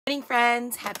morning,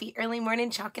 friends. Happy early morning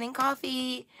chocolate and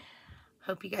coffee.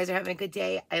 Hope you guys are having a good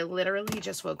day. I literally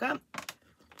just woke up,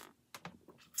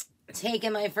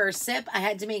 taking my first sip. I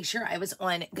had to make sure I was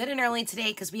on good and early today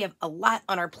because we have a lot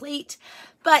on our plate.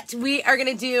 But we are going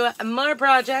to do more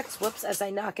projects. Whoops, as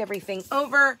I knock everything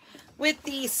over with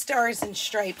the Stars and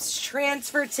Stripes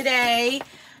transfer today.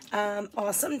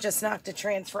 Awesome. Just knocked a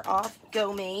transfer off.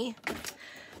 Go me.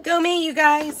 Go me, you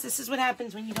guys. This is what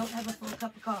happens when you don't have a full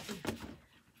cup of coffee.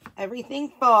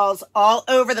 Everything falls all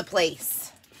over the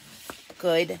place.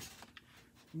 Goodness.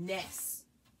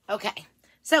 Okay.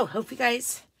 So, hope you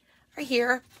guys are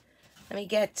here. Let me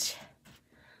get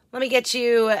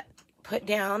you put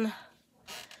down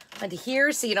onto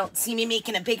here so you don't see me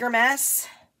making a bigger mess.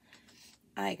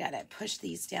 I gotta push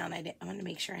these down. I wanted to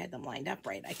make sure I had them lined up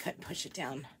right. I couldn't push it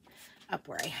down up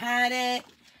where I had it.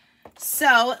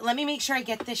 So let me make sure I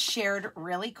get this shared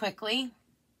really quickly.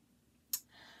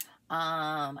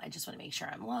 I just want to make sure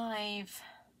I'm live.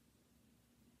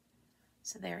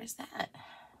 So there is that.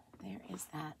 There is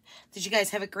that. Did you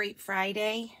guys have a great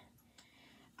Friday?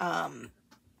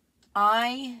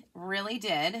 I really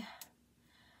did.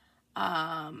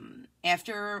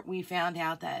 After we found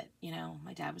out that, you know,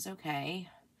 my dad was okay.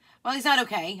 Well, he's not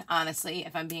okay, honestly,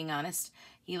 if I'm being honest.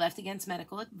 He left against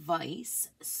medical advice.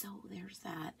 So there's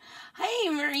that. Hey,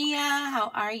 Maria,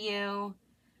 how are you?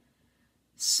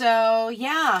 So,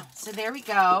 yeah. So there we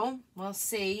go. We'll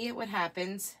see what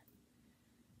happens.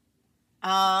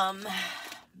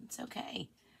 It's okay.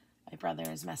 My brother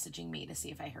is messaging me to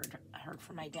see if I heard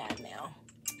from my dad now.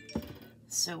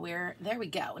 So there we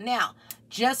go. Now,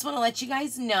 just want to let you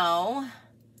guys know,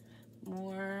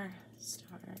 more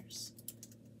stars.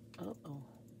 Uh-oh.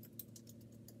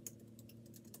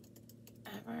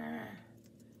 Ever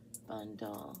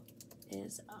bundle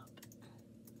is up.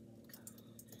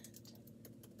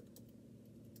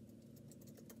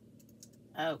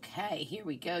 Okay, here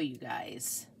we go, you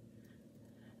guys.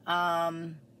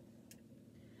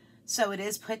 So it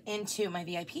is put into my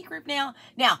VIP group now.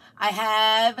 Now,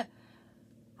 I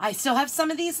still have some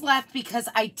of these left because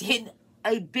I did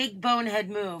a big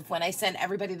bonehead move when I sent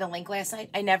everybody the link last night.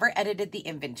 I never edited the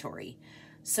inventory.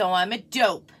 So I'm a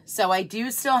dope. So I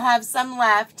do still have some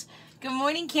left. Good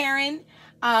morning, Karen.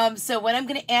 So what I'm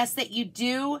going to ask that you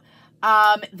do,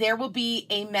 there will be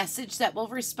a message that will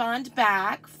respond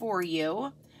back for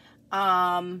you.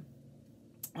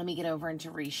 Let me get over into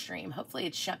Restream. Hopefully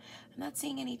it's shown. I'm not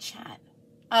seeing any chat.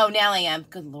 Oh, now I am.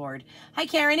 Good Lord. Hi,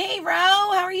 Karen. Hey, Ro.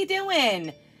 How are you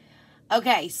doing?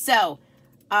 Okay, so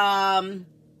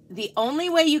the only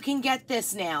way you can get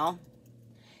this now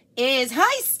is,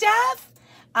 hi, Steph.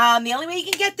 The only way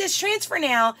you can get this transfer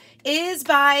now is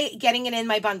by getting it in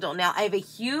my bundle. Now, I have a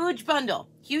huge bundle.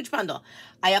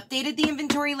 I updated the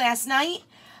inventory last night.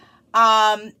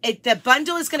 The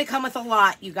bundle is going to come with a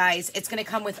lot, you guys. It's going to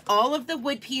come with all of the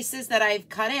wood pieces that I've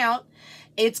cut out.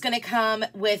 It's going to come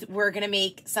with, we're going to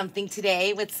make something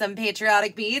today with some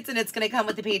patriotic beads, and it's going to come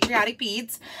with the patriotic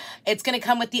beads. It's going to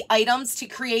come with the items to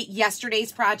create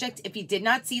yesterday's project. If you did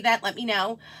not see that, let me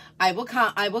know. I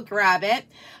will grab it.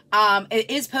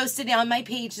 It is posted on my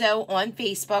page, though, on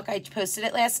Facebook. I posted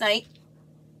it last night.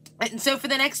 And so for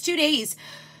the next 2 days,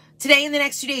 today and the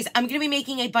next 2 days, I'm going to be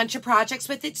making a bunch of projects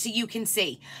with it so you can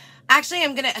see. Actually,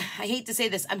 I hate to say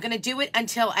this, I'm going to do it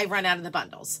until I run out of the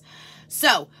bundles.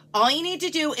 So all you need to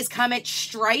do is comment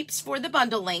stripes for the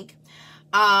bundle link.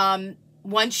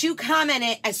 Once you comment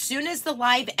it, as soon as the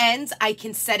live ends, I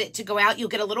can set it to go out. You'll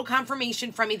get a little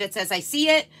confirmation from me that says I see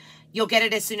it. You'll get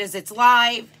it as soon as it's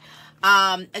live.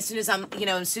 As soon as I'm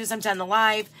done the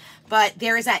live. But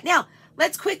there is that. Now,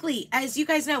 let's quickly, as you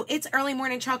guys know, it's early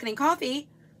morning chocolate and coffee.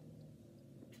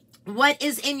 What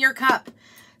is in your cup?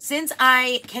 Since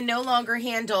I can no longer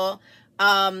handle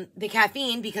the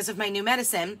caffeine because of my new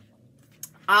medicine,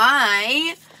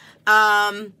 I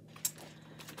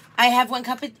have 1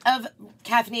 cup of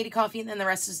caffeinated coffee and then the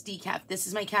rest is decaf. This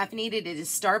is my caffeinated. It is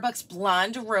Starbucks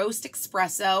Blonde Roast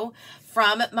Espresso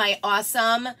from my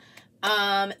awesome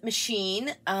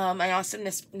machine, my awesome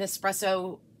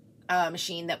Nespresso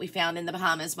machine that we found in the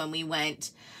Bahamas when we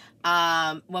went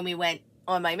on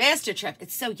my master trip.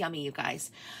 It's so yummy, you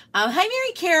guys. Hi,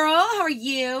 Mary Carol. How are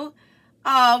you?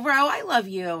 Oh, Ro, I love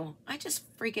you. I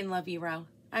just freaking love you, Ro.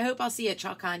 I hope I'll see you at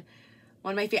ChalkCon.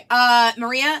 One of my favorite.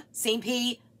 Maria, St.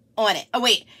 P on it. Oh,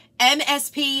 wait.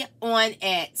 MSP on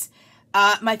it.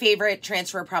 My favorite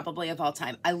transfer probably of all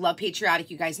time. I love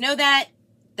patriotic. You guys know that.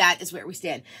 That is where we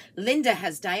stand. Linda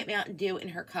has Diet Mountain Dew in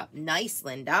her cup. Nice,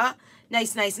 Linda.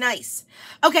 Nice, nice, nice.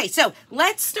 Okay, so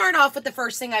let's start off with the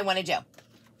first thing I want to do.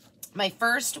 My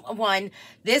first one,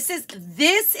 this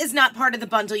is not part of the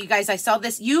bundle, you guys. I saw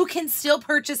this. You can still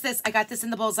purchase this. I got this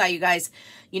in the bullseye, you guys.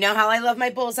 You know how I love my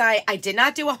bullseye. I did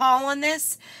not do a haul on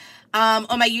this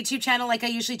on my YouTube channel like I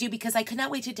usually do because I could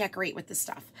not wait to decorate with this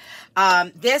stuff.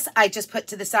 This I just put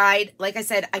to the side. Like I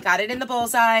said, I got it in the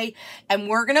bullseye, and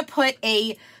we're going to put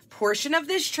a portion of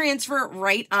this transfer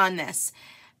right on this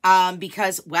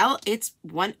because, well, it's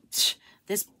one,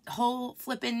 this whole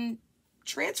flipping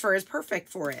transfer is perfect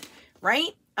for it,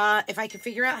 right? If I could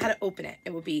figure out how to open it,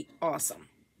 it would be awesome.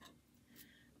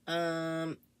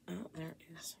 Oh, there it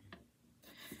is.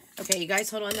 Okay, you guys,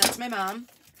 hold on. That's my mom.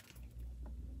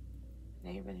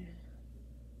 Now you're gonna...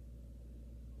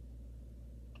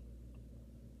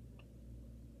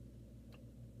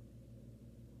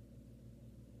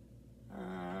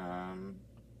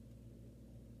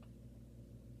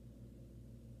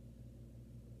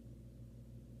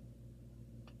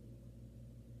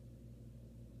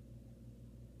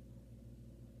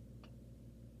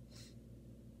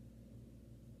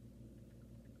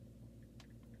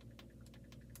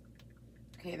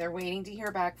 Okay, they're waiting to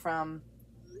hear back from...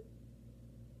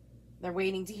 They're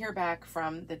waiting to hear back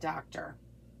from the doctor.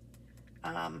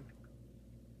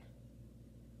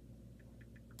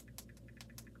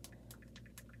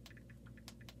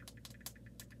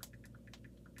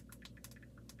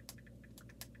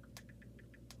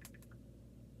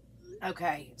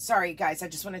 Okay, sorry guys, I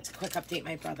just wanted to quick update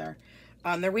my brother.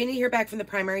 They're waiting to hear back from the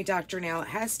primary doctor now. It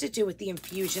has to do with the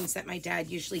infusions that my dad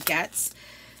usually gets.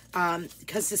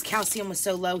 Because his calcium was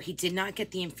so low, he did not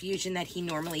get the infusion that he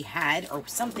normally had, or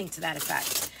something to that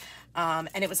effect.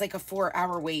 And it was like a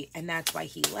 4-hour wait, and that's why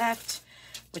he left,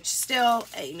 which still,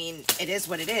 I mean, it is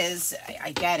what it is.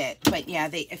 I get it. But yeah,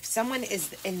 if someone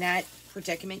is in that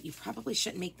predicament, you probably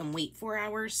shouldn't make them wait 4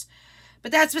 hours.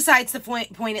 But that's besides the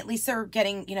point. At least they're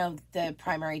getting, you know, the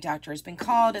primary doctor has been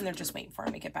called, and they're just waiting for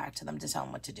him to get back to them to tell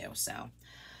them what to do. So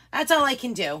that's all I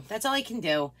can do. That's all I can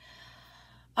do.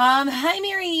 Hi,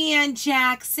 Mary Ann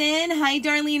Jackson. Hi,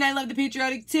 Darlene. I love the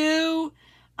patriotic too.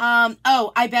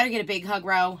 Oh, I better get a big hug,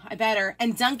 Ro. I better.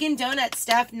 And Dunkin' Donuts,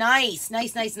 Steph. Nice,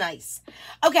 nice, nice, nice.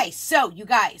 Okay, so you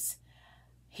guys,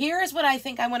 here's what I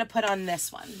think I want to put on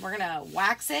this one. We're going to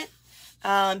wax it,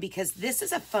 because this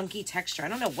is a funky texture. I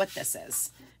don't know what this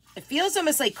is. It feels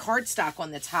almost like cardstock on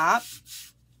the top.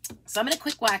 So I'm going to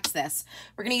quick wax this.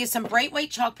 We're going to use some bright white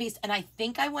chalk paste, and I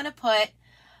think I want to put,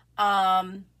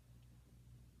 I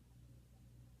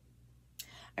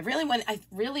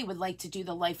really would like to do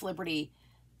the Life, Liberty,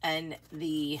 and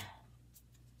the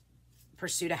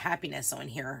Pursuit of Happiness on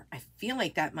here. I feel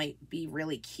like that might be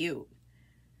really cute.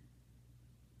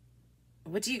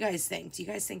 What do you guys think? Do you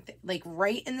guys think that, like,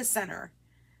 right in the center,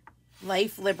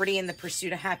 Life, Liberty, and the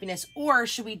Pursuit of Happiness? Or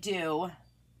should we do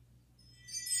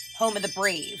Home of the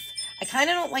Brave? I kind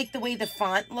of don't like the way the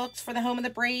font looks for the Home of the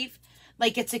Brave.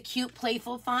 Like, it's a cute,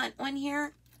 playful font on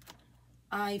here.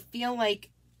 I feel like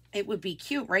it would be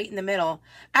cute right in the middle.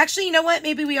 Actually, you know what?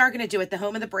 Maybe we are going to do it. The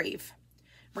Home of the Brave.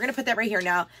 We're going to put that right here.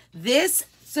 Now, this...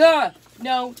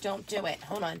 no, don't do it.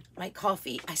 Hold on. My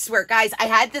coffee. I swear, guys, I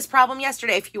had this problem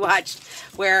yesterday, if you watched,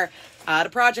 where the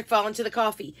project fell into the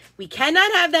coffee. We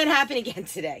cannot have that happen again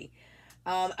today.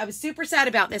 I was super sad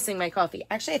about missing my coffee.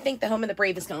 Actually, I think the Home of the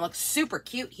Brave is going to look super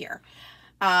cute here.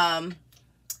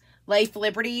 Life,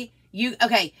 Liberty.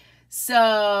 Okay,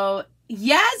 so,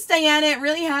 yes, Diana, it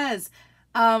really has.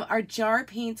 Are jar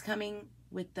paints coming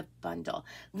with the bundle?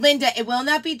 Linda, it will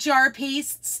not be jar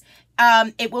pastes.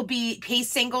 It will be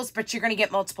paste singles, but you're going to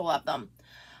get multiple of them.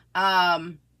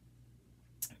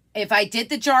 If I did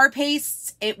the jar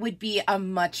pastes, it would be a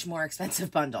much more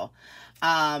expensive bundle.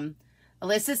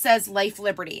 Alyssa says Life,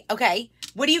 Liberty. Okay,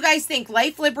 what do you guys think?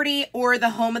 Life, Liberty, or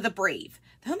the Home of the Brave?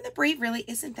 The Home of the Brave really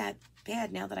isn't that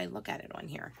bad now that I look at it on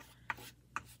here.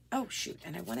 Oh, shoot,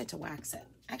 and I wanted to wax it.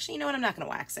 Actually, you know what? I'm not going to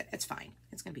wax it. It's fine.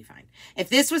 It's going to be fine. If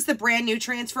this was the brand new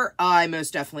transfer, I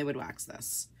most definitely would wax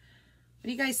this. What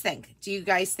do you guys think? Do you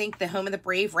guys think the Home of the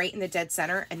Brave right in the dead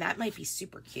center? And that might be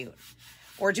super cute.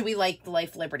 Or do we like the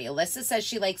Life, Liberty? Alyssa says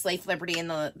she likes Life, Liberty, and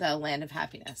the Land of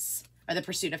Happiness. Or the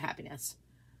Pursuit of Happiness.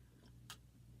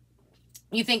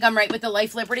 You think I'm right with the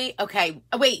Life, Liberty? Okay.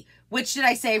 Oh, wait. Which did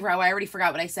I say, Ro? I already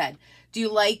forgot what I said. Do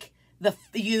you like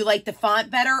the font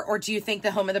better, or do you think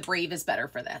the Home of the Brave is better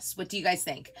for this? What do you guys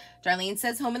think? Darlene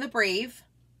says Home of the Brave.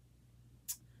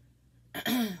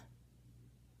 All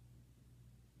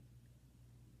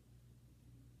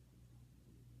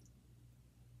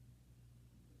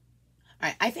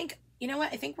right, I think, you know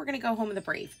what? I think we're going to go Home of the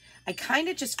Brave. I kind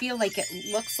of just feel like it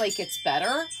looks like it's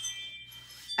better.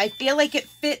 I feel like it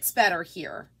fits better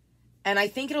here. And I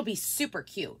think it'll be super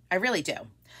cute. I really do.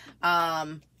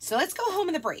 So let's go Home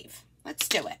of the Brave. Let's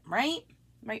do it, right?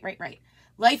 Right.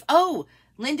 Life, oh,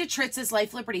 Linda Tritz says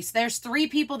Life Liberty. So there's 3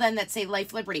 people then that say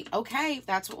Life Liberty. Okay,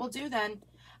 that's what we'll do then.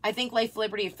 I think Life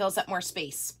Liberty fills up more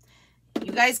space.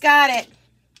 You guys got it.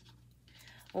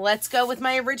 Let's go with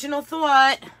my original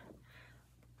thought.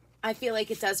 I feel like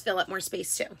it does fill up more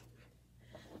space too.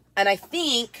 And I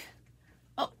think,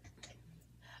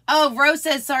 oh, Rose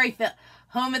says, sorry, Phil.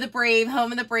 Home of the Brave,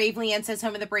 Home of the Brave. Leanne says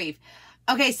Home of the Brave.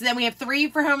 Okay, so then we have 3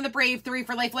 for Home of the Brave, 3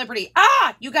 for Life Liberty.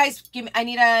 Ah, you guys, give me, I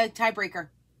need a tiebreaker.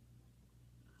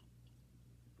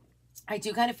 I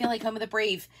do kind of feel like Home of the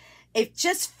Brave. It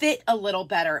just fit a little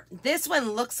better. This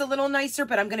one looks a little nicer,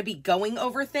 but I'm going to be going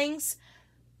over things.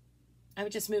 I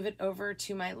would just move it over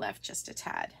to my left just a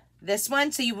tad. This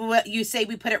one, so you say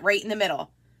we put it right in the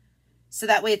middle. So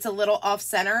that way it's a little off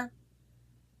center.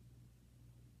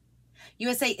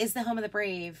 USA is the Home of the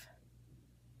Brave.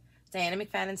 Diana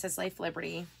McFadden says Life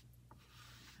Liberty.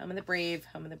 Home of the Brave,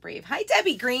 Home of the Brave. Hi,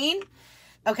 Debbie Green.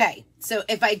 Okay, so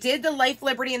if I did the Life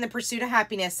Liberty and the Pursuit of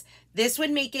Happiness, this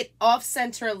would make it off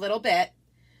center a little bit,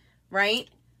 right?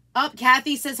 Oh,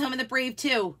 Kathy says Home of the Brave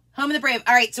too. Home of the Brave.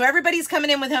 All right, so everybody's coming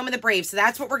in with Home of the Brave, so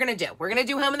that's what we're going to do. We're going to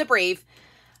do Home of the Brave.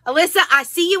 Alyssa, I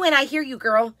see you and I hear you,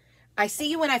 girl. I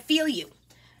see you and I feel you.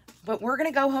 But we're going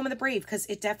to go Home of the Brave because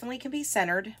it definitely can be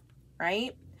centered,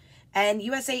 right? And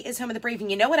USA is Home of the Brave. And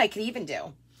you know what I could even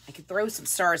do? I could throw some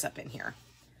stars up in here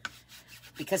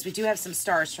because we do have some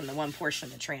stars from the one portion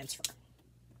of the transfer.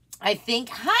 I think,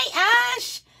 hi,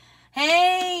 Ash.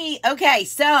 Hey. Okay,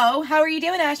 so how are you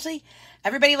doing, Ashley?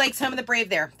 Everybody likes Home of the Brave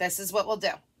there. This is what we'll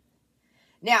do.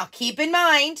 Now, keep in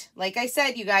mind, like I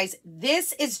said, you guys,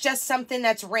 this is just something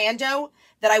that's rando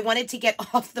that I wanted to get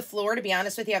off the floor. To be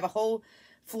honest with you, I have a whole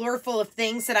floor full of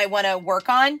things that I want to work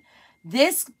on.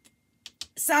 This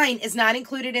sign is not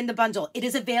included in the bundle. It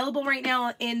is available right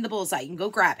now in the Bullseye. You can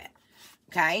go grab it.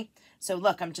 Okay? So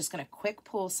look, I'm just going to quick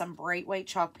pull some bright white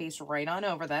chalk paste right on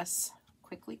over this.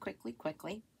 Quickly. Wait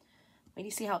till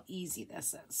you see how easy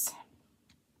this is.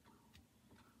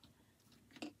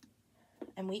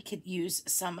 And we could use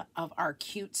some of our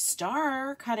cute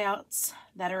star cutouts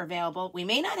that are available. We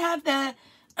may not have the,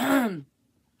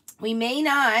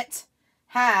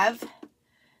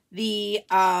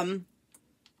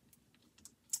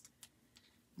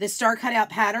 the star cutout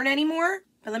pattern anymore.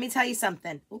 But let me tell you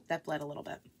something. Oop, that bled a little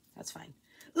bit. That's fine.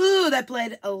 Ooh, that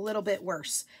bled a little bit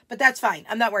worse. But that's fine.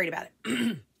 I'm not worried about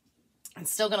it.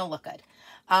 It's still going to look good.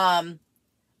 I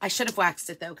should have waxed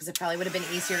it, though, because it probably would have been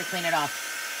easier to clean it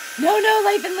off. No,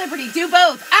 Life and Liberty. Do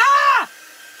both. Ah!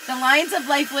 The lines of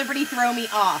Life Liberty throw me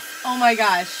off. Oh, my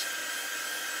gosh.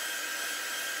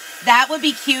 That would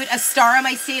be cute. A star on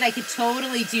my state. I could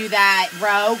totally do that,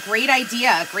 Ro. Great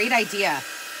idea. Great idea.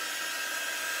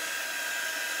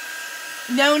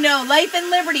 No, Life and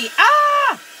Liberty.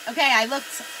 Ah! Okay, I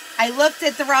looked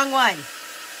at the wrong one.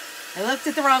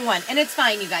 And it's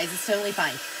fine, you guys. It's totally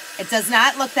fine. It does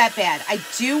not look that bad. I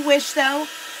do wish, though.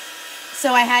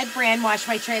 So I had Bran wash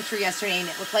my transfer yesterday, and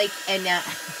it looked like, and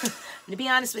to be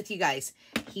honest with you guys,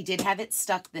 he did have it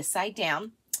stuck this side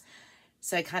down.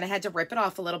 So I kind of had to rip it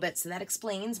off a little bit. So that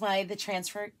explains why the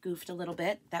transfer goofed a little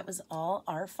bit. That was all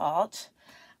our fault.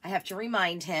 I have to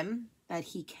remind him that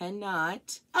he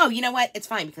cannot. Oh, you know what? It's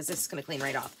fine because this is going to clean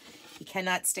right off. He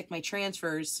cannot stick my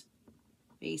transfers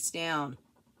face down.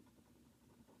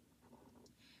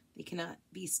 They cannot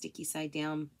be sticky side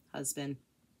down, husband.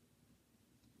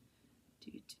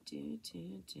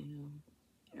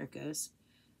 There it goes.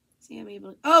 See, I'm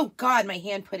able to. Oh, God, my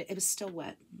hand put it. It was still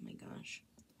wet. Oh, my gosh.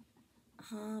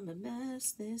 I'm a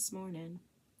mess this morning.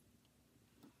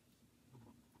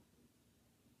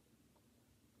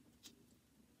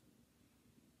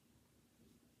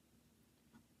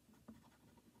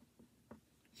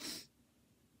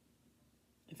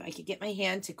 If I could get my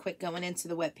hand to quit going into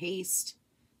the wet paste,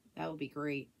 that would be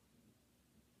great.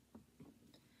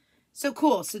 So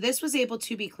cool. So this was able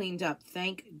to be cleaned up.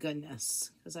 Thank goodness.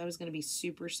 Because I was going to be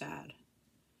super sad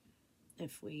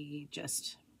if we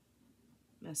just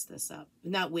messed this up.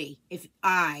 Not we. If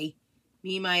I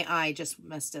just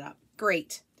messed it up.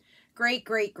 Great.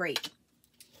 Great.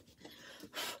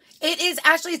 It is,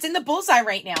 Ashley, it's in the Bullseye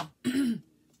right now.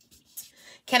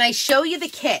 Can I show you the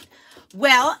kit?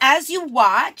 Well, as you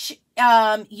watch,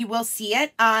 you will see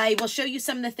it. I will show you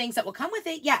some of the things that will come with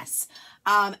it. Yes,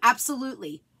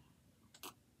 absolutely.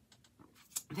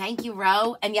 Thank you,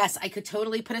 Ro. And yes, I could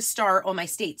totally put a star on my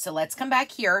state. So let's come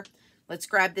back here. Let's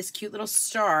grab this cute little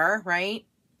star, right?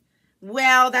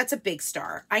 Well, that's a big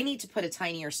star. I need to put a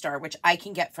tinier star, which I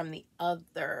can get from the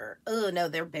other. Oh, no,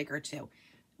 they're bigger too.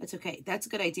 That's okay. That's a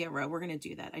good idea, Ro. We're going to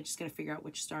do that. I just got to figure out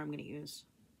which star I'm going to use.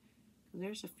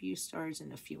 There's a few stars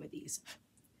in a few of these.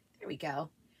 There we go.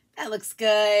 That looks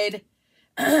good.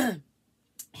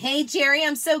 Hey, Jerry,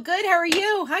 I'm so good. How are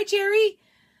you? Hi, Jerry.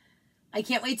 I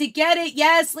can't wait to get it.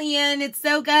 Yes, Leanne, it's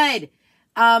so good.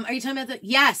 Are you talking about the...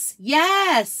 Yes,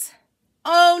 yes.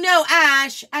 Oh, no,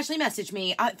 Ash. Ashley messaged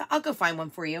me. I'll go find one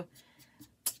for you.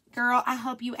 Girl, I'll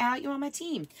help you out. You're on my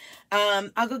team.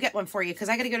 I'll go get one for you because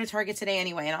I got to go to Target today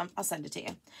anyway, and I'll send it to you.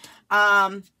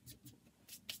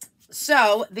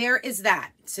 So there is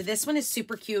that. So this one is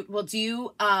super cute. We'll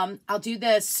do, I'll do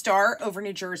the star over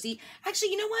New Jersey.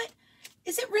 Actually, you know what?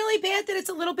 Is it really bad that it's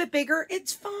a little bit bigger?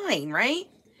 It's fine, right?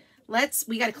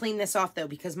 We got to clean this off though,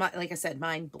 because like I said,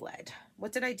 mine bled.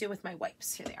 What did I do with my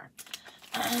wipes? Here they are.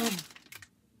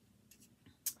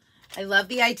 I love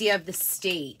the idea of the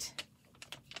state.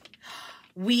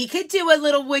 We could do a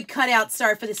little wood cutout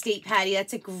star for the state, Patty.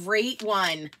 That's a great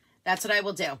one. That's what I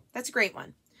will do. That's a great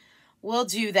one. We'll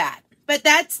do that. But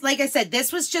that's, like I said,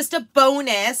 this was just a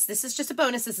bonus. This is just a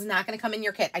bonus. This is not going to come in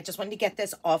your kit. I just wanted to get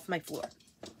this off my floor.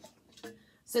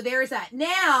 So there's that.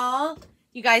 Now,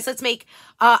 you guys, let's make,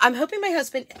 I'm hoping my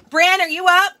husband, Bran, are you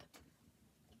up?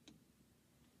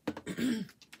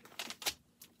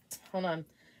 Hold on.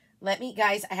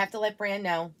 Guys, I have to let Bran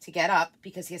know to get up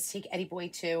because he has to take Eddie Boy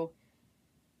to,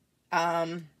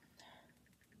 the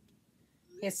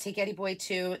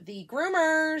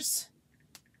groomers.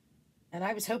 And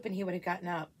I was hoping he would have gotten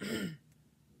up.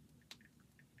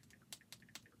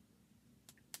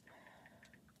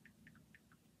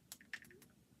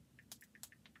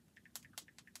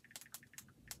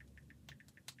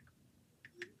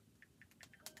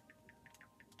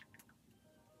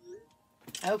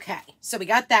 Okay, so we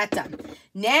got that done.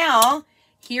 Now,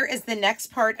 here is the next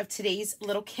part of today's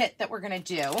little kit that we're going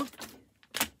to do.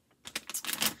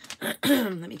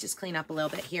 Let me just clean up a little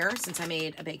bit here since I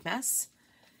made a big mess.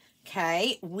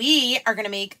 Okay, we are going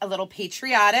to make a little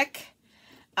patriotic.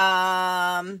 You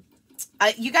guys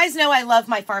know I love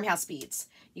my farmhouse beads.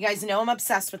 You guys know I'm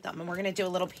obsessed with them. And we're going to do a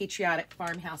little patriotic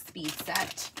farmhouse bead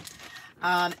set.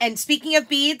 And speaking of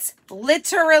beads,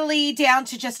 literally down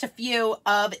to just a few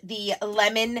of the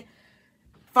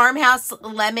farmhouse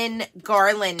lemon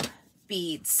garland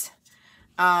beads.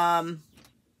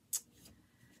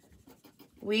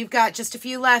 We've got just a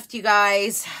few left, you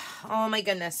guys. Oh my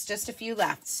goodness, just a few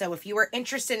left. So if you are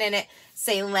interested in it,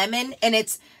 say lemon. And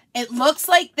it looks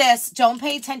like this. Don't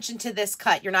pay attention to this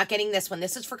cut. You're not getting this one.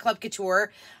 This is for Club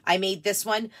Couture. I made this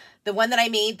one. The one that I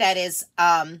made that is,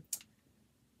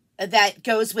 that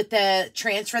goes with the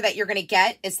transfer that you're going to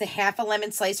get is the half a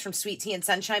lemon slice from Sweet Tea and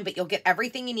Sunshine, but you'll get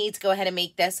everything you need to go ahead and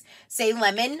make this. Say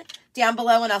lemon down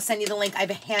below and I'll send you the link. I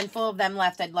have a handful of them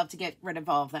left. I'd love to get rid of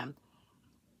all of them.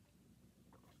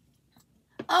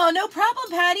 Oh, no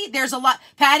problem, Patty. There's a lot.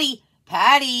 Patty,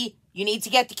 you need to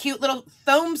get the cute little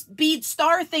foam bead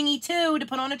star thingy too to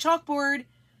put on a chalkboard.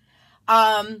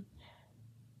 Oh,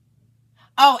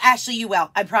 Ashley, you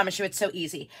will. I promise you it's so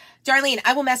easy. Darlene,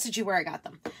 I will message you where I got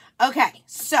them. Okay,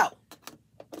 so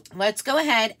let's go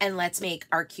ahead and let's make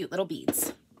our cute little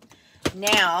beads.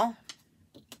 Now,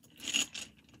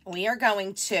 we are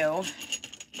going to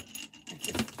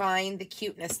find the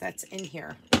cuteness that's in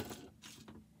here.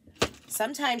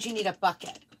 Sometimes you need a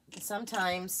bucket.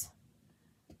 Sometimes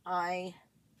I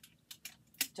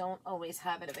don't always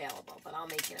have it available, but I'll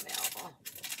make it available.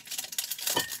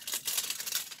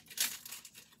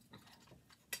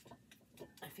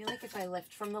 I feel like if I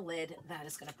lift from the lid, that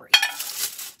is going to break.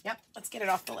 Yep, let's get it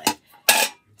off the lid.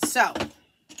 So,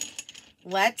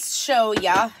 let's show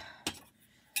ya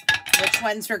which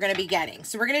ones we're going to be getting.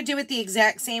 So, we're going to do it the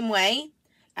exact same way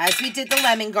as we did the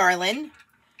lemon garland,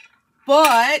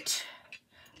 but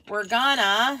we're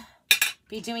gonna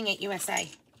be doing it USA.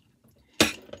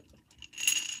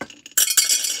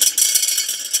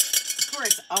 Of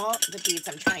course, all the beads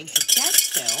I'm trying to get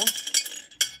to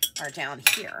are down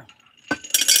here.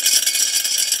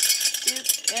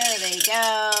 There they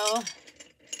go.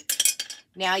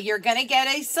 Now you're going to get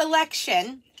a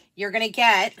selection. You're going to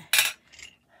get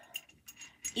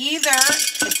either,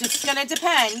 it's just going to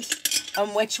depend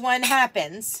on which one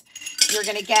happens. You're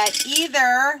going to get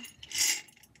either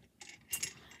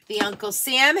the Uncle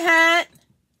Sam hat,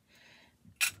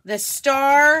 the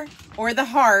star, or the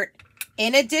heart.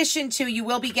 In addition to, you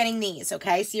will be getting these,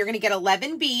 okay? So you're going to get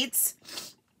 11 beads,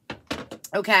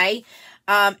 okay?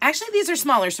 Actually, these are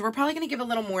smaller, so we're probably going to give a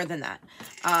little more than that.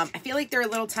 I feel like they're a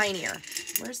little tinier.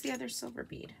 Where's the other silver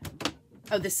bead?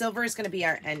 Oh, the silver is going to be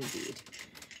our end bead.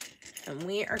 And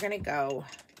we are going to go,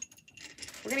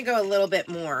 we're going to go a little bit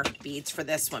more beads for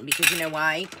this one because you know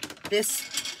why?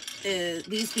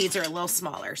 These beads are a little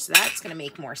smaller, so that's going to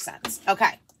make more sense.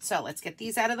 Okay, so let's get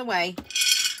these out of the way.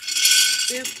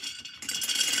 Boop.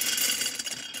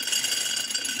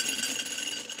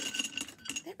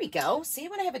 we go. See,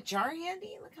 when I have a jar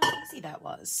handy, look how easy that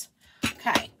was.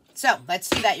 Okay, so let's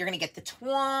do that. You're going to get the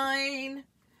twine.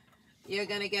 You're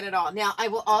going to get it all. Now, I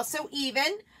will also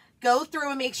even go through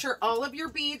and make sure all of your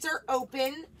beads are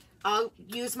open. I'll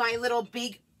use my little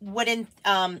big wooden,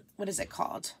 what is it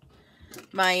called?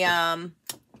 My,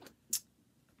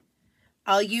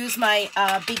 I'll use my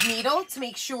big needle to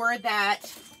make sure that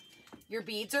your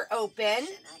beads are open.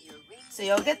 So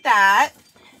you'll get that.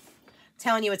 I'm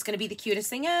telling you, it's going to be the cutest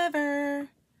thing ever.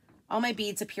 All my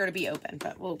beads appear to be open,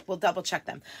 but we'll double check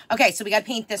them. Okay, so we got to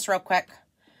paint this real quick.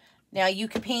 Now you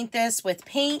can paint this with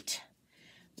paint,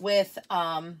 with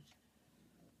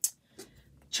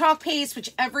chalk paste,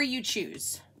 whichever you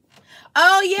choose.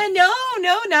 Oh yeah, no,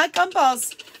 not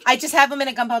gumballs. I just have them in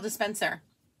a gumball dispenser.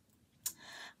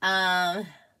 I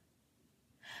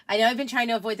know I've been trying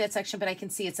to avoid that section, but I can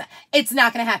see it's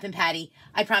not going to happen, Patty.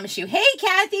 I promise you. Hey,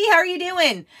 Kathy, how are you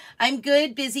doing? I'm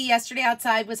good. Busy. Yesterday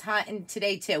outside was hot, and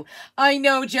today too. I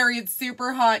know, Jerry. It's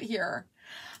super hot here.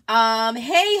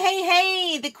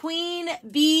 Hey, the Queen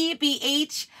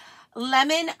BBH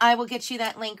Lemon. I will get you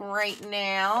that link right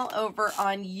now over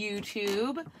on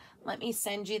YouTube. Let me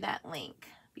send you that link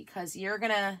because you're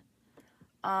gonna,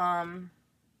 hold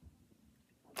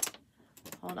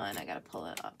on, I gotta pull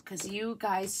it up because you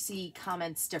guys see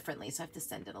comments differently, so I have to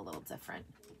send it a little different.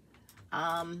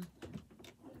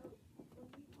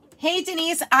 Hey,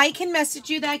 Denise, I can message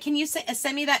you that. Can you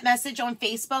send me that message on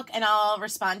Facebook and I'll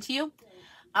respond to you?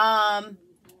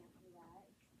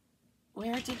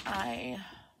 Where did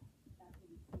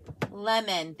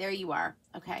lemon, there you are.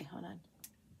 Okay, hold on.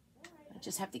 I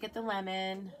just have to get the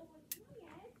lemon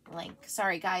link.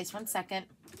 Sorry, guys, 1 second.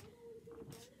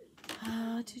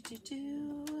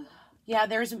 Yeah,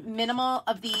 there's minimal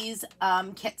of these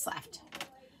kits left.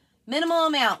 Minimal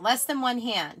amount, less than one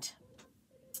hand.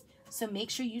 So make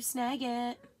sure you snag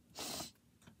it.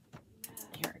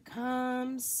 Here it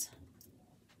comes.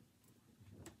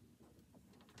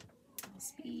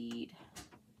 Speed.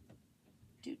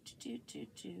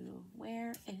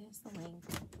 Where is the link?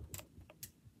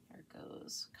 There it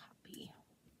goes. Copy.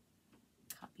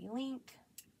 Copy link.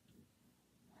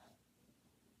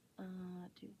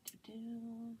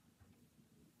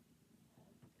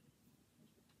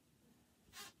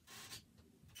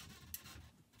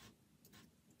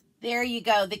 There you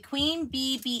go. The Queen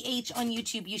BBH on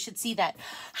YouTube. You should see that.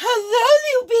 Hello,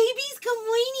 little babies. Good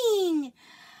morning.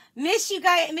 Miss you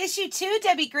guys. Miss you too,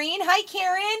 Debbie Green. Hi,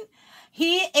 Karen.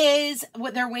 He is,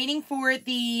 they're waiting for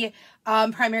the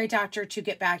primary doctor to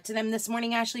get back to them this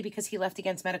morning, Ashley, because he left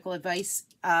against medical advice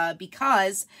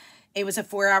because it was a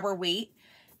 4-hour wait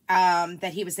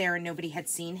that he was there and nobody had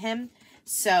seen him.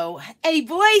 So, hey,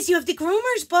 boys, you have the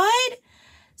groomers, bud.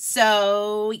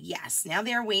 So, yes, now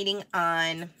they're waiting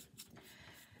on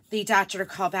the doctor to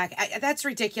call back. That's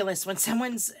ridiculous. When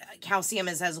someone's calcium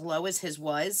is as low as his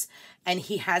was, and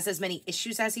he has as many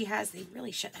issues as he has, they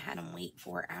really shouldn't have had him wait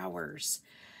 4 hours.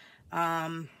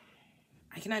 I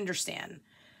can understand.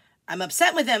 I'm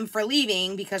upset with him for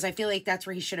leaving because I feel like that's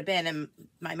where he should have been, and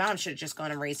my mom should have just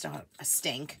gone and raised a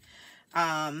stink.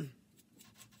 But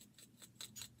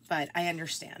I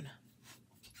understand.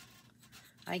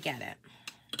 I get it.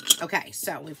 Okay,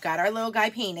 so we've got our little guy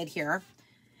painted here.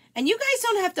 And you guys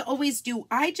don't have to always do,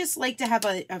 I just like to have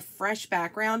a fresh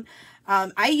background.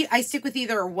 I stick with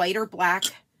either a white or black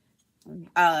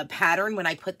pattern when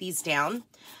I put these down.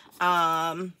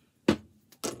 I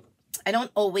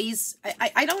don't always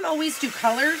do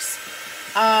colors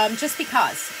just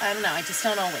because. I don't know. I just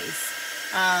don't always.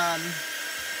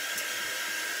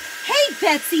 Hey,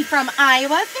 Betsy from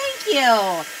Iowa. Thank you.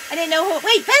 I didn't know who.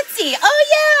 Wait, Betsy. Oh,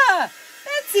 yeah.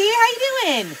 Betsy, how you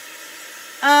doing?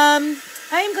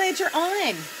 I am glad you're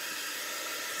on.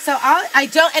 So I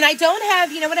don't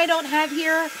have, you know what I don't have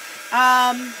here?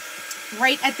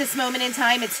 Right at this moment in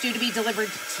time, it's due to be delivered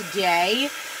today,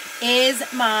 is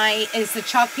the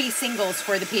chalk paste singles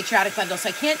for the patriotic bundle. So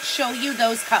I can't show you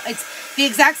those colors. It's the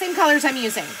exact same colors I'm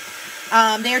using.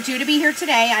 They are due to be here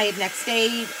today. I had next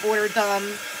day ordered them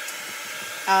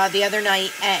the other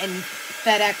night, and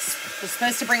FedEx was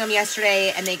supposed to bring them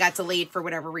yesterday, and they got delayed for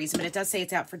whatever reason, but it does say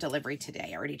it's out for delivery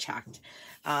today. I already checked.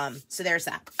 So there's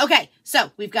that. Okay,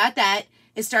 so we've got that.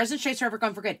 Is Stars and Stripes Forever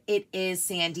Gone for Good? It is,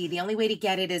 Sandy. The only way to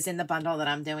get it is in the bundle that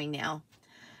I'm doing now.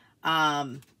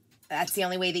 That's the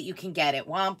only way that you can get it.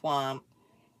 Womp womp.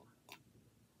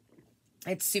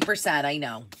 It's super sad, I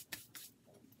know.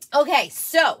 Okay,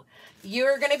 so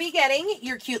you're going to be getting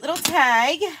your cute little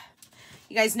tag.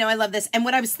 You guys know I love this. And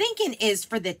what I was thinking is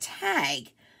for the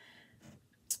tag,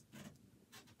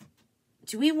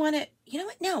 do we want to, you know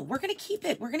what? No, we're going to keep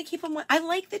it. We're going to keep them. I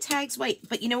like the tags white,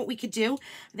 but you know what we could do?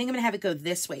 I think I'm going to have it go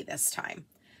this way this time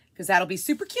because that'll be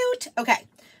super cute. Okay,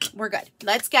 we're good.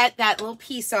 Let's get that little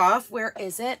piece off. Where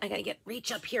is it? I got to reach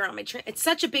up here on my, it's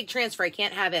such a big transfer. I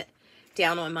can't have it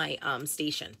down on my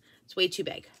station. It's way too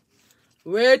big.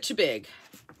 Way too big.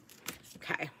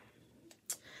 Okay.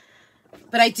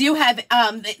 But I do have,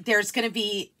 there's going to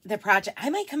be the project. I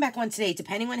might come back one today,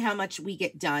 depending on how much we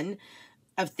get done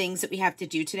of things that we have to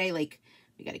do today. Like,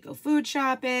 we got to go food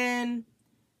shopping.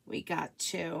 We got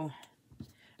to,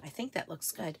 I think that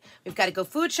looks good. We've got to go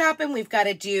food shopping. We've got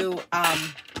to do,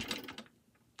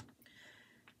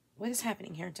 what is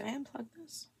happening here? Did I unplug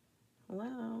this?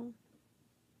 Hello?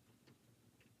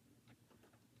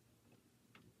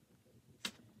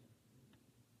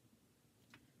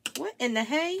 What in the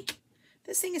hay?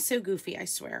 This thing is so goofy, I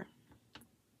swear.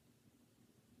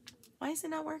 Why is it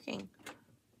not working?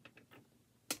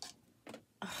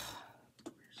 Oh,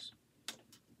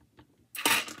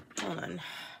 hold on.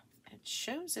 It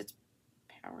shows it's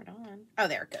powered on. Oh,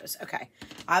 there it goes. Okay.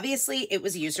 Obviously, it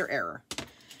was user error.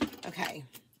 Okay.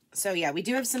 So, yeah, we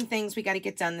do have some things we got to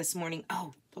get done this morning.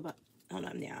 Oh, hold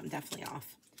on. Yeah, I'm definitely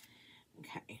off.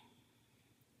 Okay.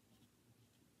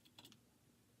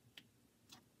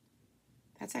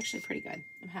 That's actually pretty good.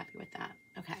 I'm happy with that.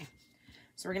 Okay.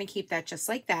 So we're going to keep that just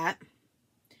like that.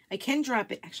 I can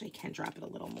drop it. Actually, I can drop it a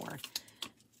little more.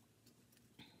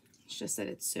 It's just that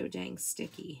it's so dang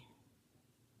sticky.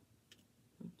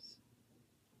 Oops.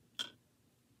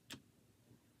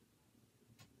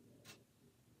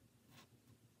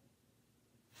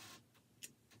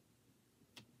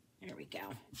 There we go.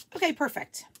 Okay,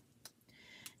 perfect.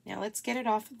 Now let's get it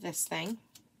off of this thing.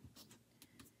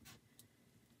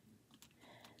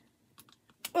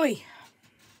 Oy.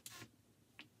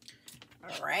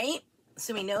 All right.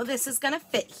 So we know this is going to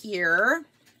fit here.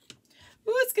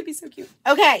 Ooh, it's going to be so cute.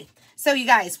 Okay. So you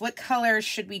guys, what colors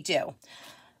should we do?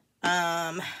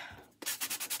 I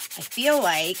feel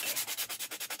like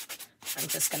I'm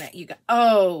just going to,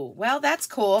 oh, well, that's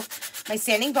cool. My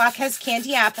standing block has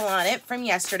candy apple on it from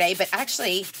yesterday, but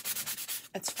actually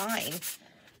that's fine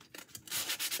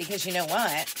because you know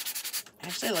what?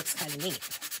 Actually, it looks kind of neat.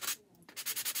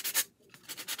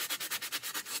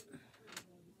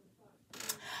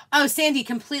 Oh, Sandy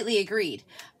completely agreed.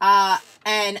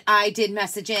 And I did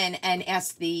message in and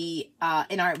asked we have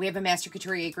a Master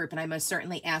Couturier group, and I most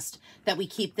certainly asked that we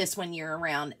keep this one year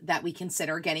around, that we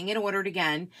consider getting it ordered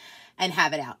again and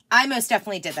have it out. I most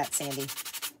definitely did that, Sandy.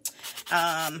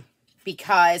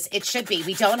 Because it should be.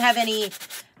 We don't have any,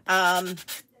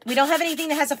 we don't have anything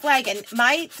that has a flag. And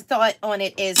my thought on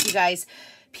it is, you guys,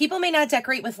 people may not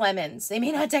decorate with lemons. They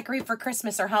may not decorate for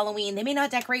Christmas or Halloween. They may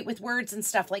not decorate with words and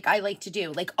stuff like I like to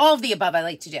do. Like all of the above I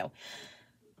like to do.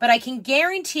 But I can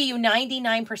guarantee you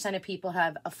 99% of people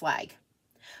have a flag.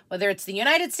 Whether it's the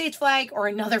United States flag or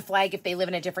another flag if they live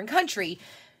in a different country,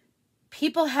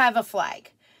 people have a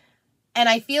flag. And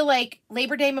I feel like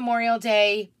Labor Day, Memorial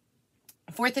Day,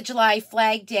 4th of July,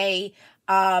 Flag Day,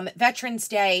 Veterans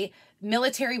Day,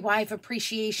 Military Wife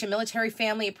Appreciation, Military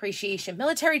Family Appreciation,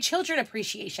 Military Children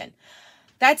Appreciation.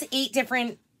 That's 8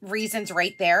 different reasons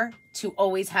right there to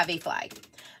always have a flag.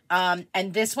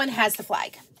 And this one has the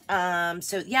flag.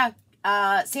 So yeah,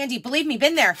 Sandy, believe me,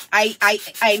 been there.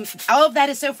 I'm all of that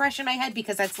is so fresh in my head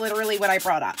because that's literally what I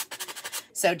brought up.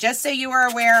 So just so you are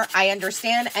aware, I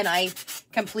understand and I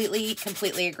completely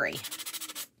agree.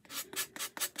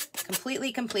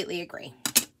 Completely agree.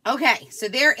 Okay, so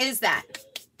there is that.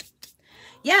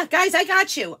 Yeah, guys, I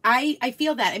got you. I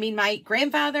feel that. I mean, my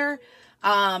grandfather,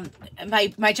 my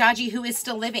Jaji, who is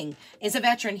still living, is a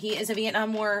veteran. He is a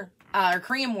Vietnam War, or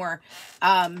Korean War,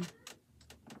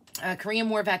 Korean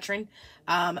War veteran.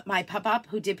 My pop-up,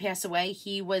 who did pass away,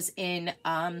 he was in,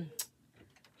 oh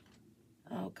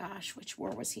gosh, which war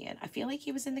was he in? I feel like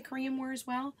he was in the Korean War as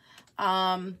well.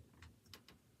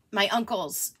 My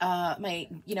uncles, my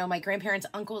grandparents'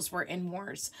 uncles were in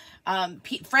wars.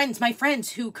 My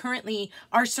friends who currently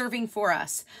are serving for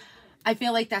us. I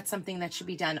feel like that's something that should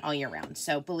be done all year round.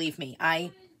 So believe me,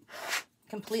 I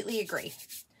completely agree.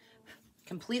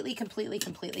 Completely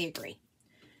agree.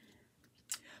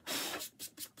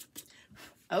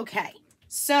 Okay,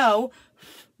 so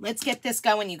let's get this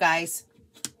going, you guys.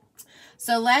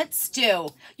 So let's do,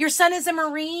 your son is a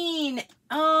Marine.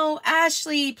 Oh,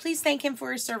 Ashley, please thank him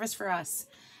for his service for us.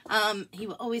 He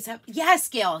will always have, yes,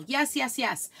 Gail.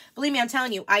 Yes. Believe me, I'm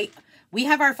telling you, we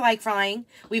have our flag flying.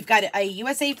 We've got a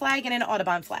USA flag and an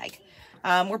Audubon flag.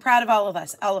 We're proud of all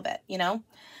of it, you know?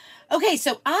 Okay,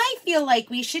 so I feel like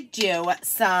we should do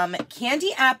some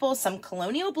candy apple, some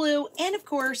colonial blue, and of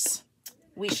course,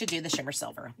 we should do the shimmer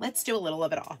silver. Let's do a little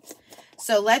of it all.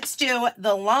 So let's do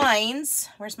the lines.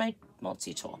 Where's my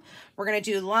multi-tool? We're going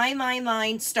to do line, line,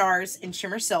 line, stars in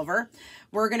shimmer silver.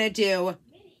 We're going to do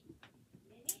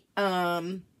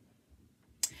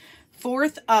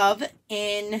fourth of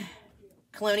in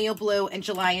colonial blue and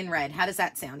July in red. How does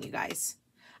that sound, you guys?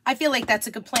 I feel like that's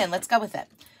a good plan. Let's go with it.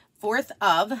 Fourth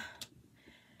of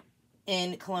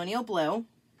in colonial blue.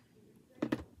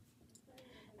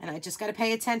 And I just got to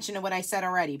pay attention to what I said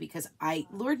already because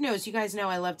Lord knows, you guys know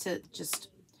I love to just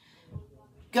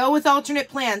go with alternate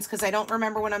plans because I don't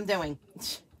remember what I'm doing.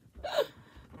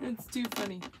 It's too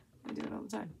funny. I do it all the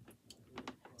time.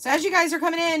 So as you guys are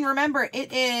coming in, remember,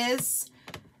 it is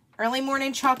early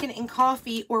morning chocolate and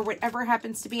coffee or whatever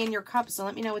happens to be in your cup. So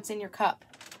let me know what's in your cup.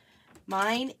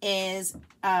 Mine is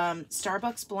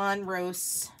Starbucks Blonde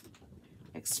Roast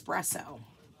Espresso.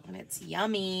 And it's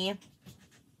yummy.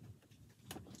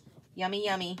 Yummy,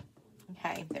 yummy.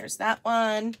 Okay, there's that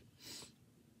one.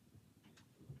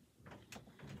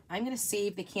 I'm going to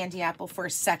save the candy apple for a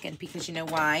second because you know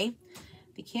why?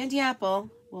 The candy apple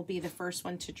will be the first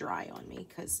one to dry on me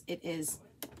because it is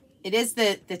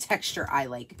the texture I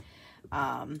like.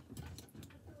 I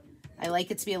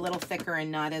like it to be a little thicker and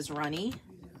not as runny.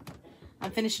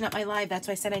 I'm finishing up my live. That's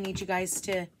why I said I need you guys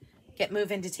to get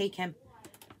moving to take him.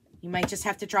 You might just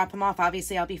have to drop him off.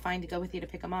 Obviously, I'll be fine to go with you to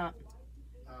pick him up.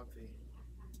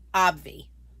 Obvi.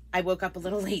 I woke up a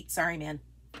little late. Sorry, man.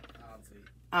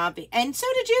 Obvi. And so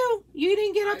did you. You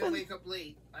didn't get up. I didn't wake up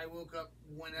late. I woke up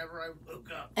whenever I woke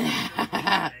up.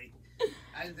 I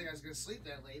didn't think I was going to sleep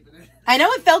that late. But I know.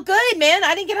 It felt good, man.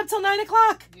 I didn't get up till 9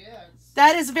 o'clock. Yeah.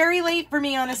 That is very late for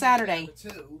me on a Saturday.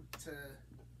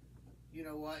 You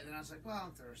know what? And then I was like, well,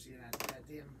 I'm thirsty. And that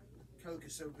damn Coke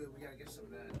is so good. We got to get some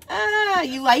of that.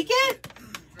 You like it?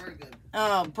 Very good.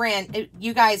 Oh,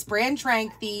 you guys, Brand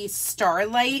drank the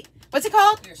Starlight. What's it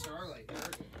called? Yeah, Starlight.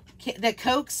 The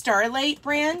Coke Starlight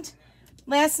brand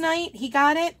last night. He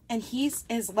got it, and he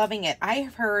is loving it. I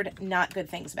have heard not good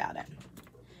things about it.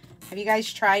 Have you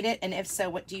guys tried it? And if so,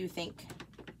 what do you think?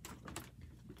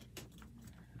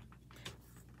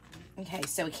 Okay,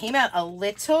 so it came out a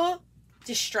little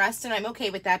distressed, and I'm okay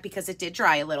with that because it did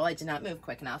dry a little. I did not move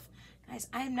quick enough. Guys,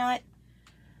 I am not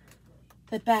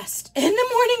the best in the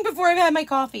morning before I've had my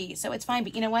coffee, so it's fine.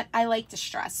 But you know what? I like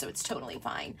distress, so it's totally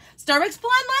fine. Starbucks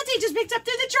Blonde Latte just picked up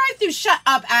through the drive-thru. Shut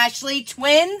up, Ashley.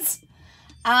 Twins.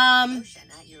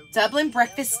 Dublin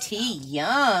Breakfast Tea.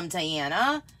 Yum,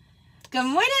 Diana. Good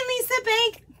morning, Lisa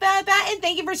Batten.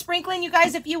 Thank you for sprinkling. You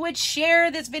guys, if you would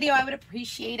share this video, I would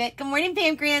appreciate it. Good morning,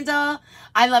 Pam Grandal.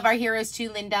 I love our heroes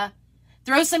too, Linda.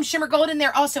 Throw some shimmer gold in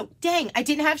there. Also, dang, I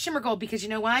didn't have shimmer gold because you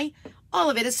know why? All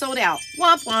of it is sold out.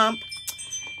 Womp womp.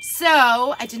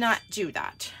 So I did not do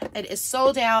that. It is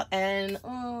sold out and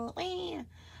blue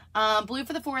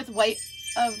for the 4th, white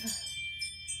of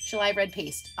July red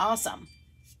paste. Awesome.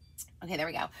 Okay, there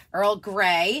we go. Earl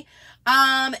Grey.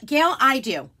 Gail, I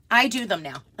do them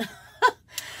now.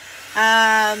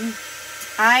 I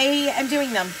am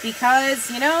doing them because,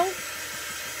 you know,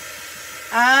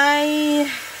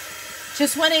 I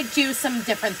just want to do some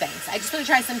different things. I just want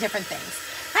to try some different things.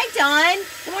 Hi, Dawn.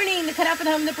 Good morning. The Cut Out for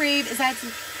the Home, the Brave. Is that...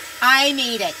 I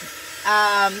made it.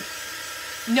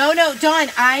 No, Dawn,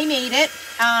 I made it.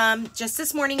 Just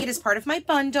this morning. It is part of my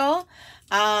bundle.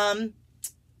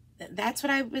 That's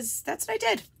what I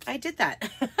did. I did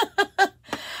that.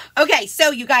 Okay,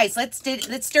 so you guys, let's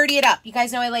dirty it up. You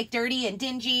guys know I like dirty and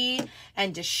dingy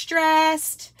and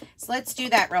distressed. So let's do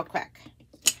that real quick.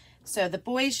 So the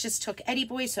boys just took Eddie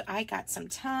Boy, so I got some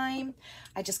time.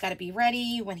 I just got to be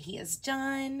ready when he is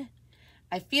done.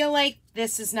 I feel like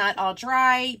this is not all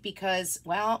dry because,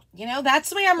 well, you know, that's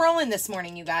the way I'm rolling this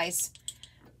morning, you guys.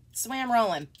 That's the way I'm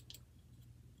rolling.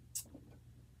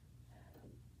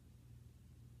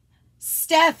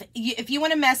 Steph, if you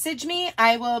want to message me,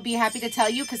 I will be happy to tell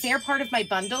you because they're part of my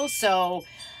bundle. So,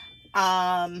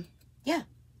 yeah,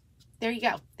 there you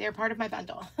go. They're part of my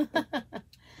bundle.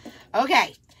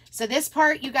 Okay, so this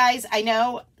part, you guys, I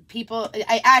know people,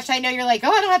 Ash, I know you're like,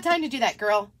 oh, I don't have time to do that,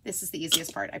 girl. This is the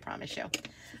easiest part, I promise you.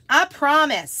 I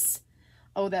promise.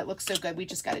 Oh, that looks so good. We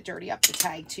just got to dirty up the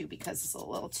tag, too, because it's a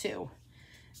little too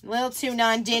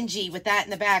non-dingy with that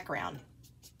in the background.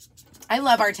 I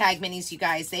love our tag minis, you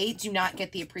guys. They do not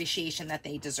get the appreciation that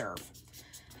they deserve.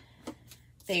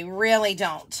 They really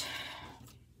don't.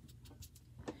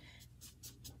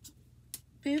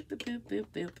 Boop, boop, boop, boop,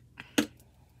 boop.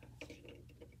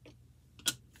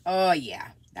 Oh, yeah.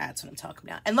 That's what I'm talking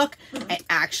about. And look, I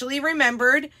actually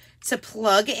remembered to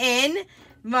plug in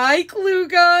my glue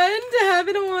gun to have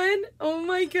it on. Oh,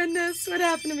 my goodness. What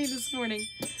happened to me this morning?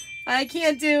 I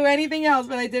can't do anything else,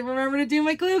 but I did remember to do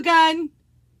my glue gun.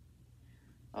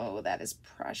 Oh, that is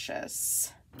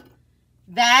precious.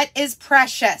 That is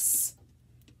precious.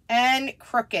 And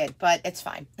crooked, but it's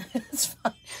fine. It's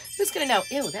fine. Who's going to know?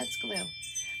 Ew, that's glue.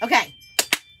 Okay,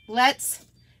 let's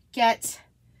get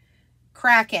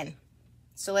cracking.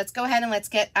 So let's go ahead and let's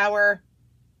get our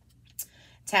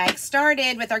tag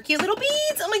started with our cute little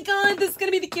beads. Oh my God, this is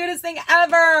going to be the cutest thing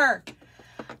ever.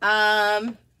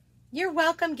 You're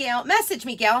welcome, Gail. Message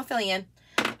me, Gail. I'll fill you in.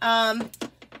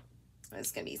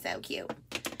 It's going to be so cute.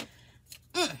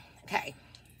 Okay.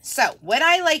 So what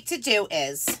I like to do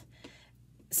is,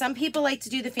 some people like to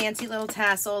do the fancy little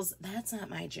tassels. That's not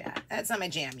my jam. That's not my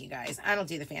jam, you guys. I don't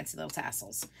do the fancy little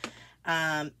tassels.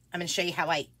 I'm going to show you how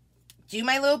I do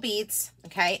my little beads.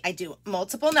 Okay. I do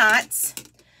multiple knots.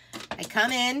 I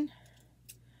come in,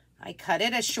 I cut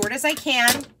it as short as I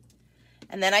can,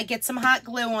 and then I get some hot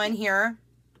glue on here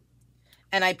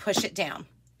and I push it down.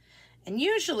 And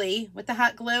usually with the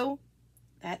hot glue,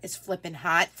 that is flipping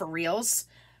hot for reals.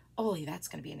 Oh, that's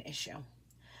going to be an issue.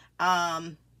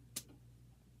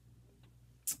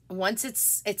 Once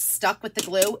it's stuck with the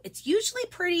glue, it's usually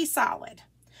pretty solid.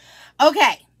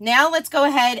 Okay, now let's go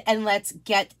ahead and let's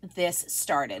get this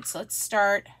started. So let's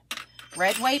start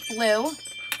red, white, blue.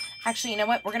 Actually, you know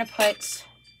what? We're gonna put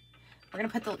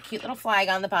the cute little flag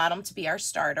on the bottom to be our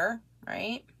starter,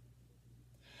 right?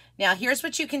 Now, here's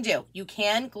what you can do. You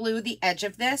can glue the edge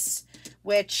of this,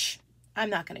 which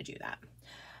I'm not gonna do that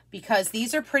because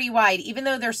these are pretty wide, even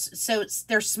though they're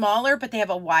smaller, but they have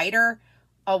a wider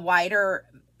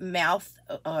mouth,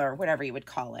 or whatever you would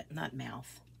call it. Not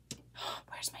mouth.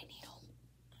 Where's my needle?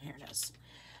 Here it is.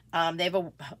 They have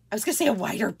I was gonna say a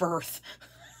wider berth.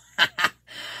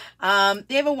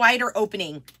 They have a wider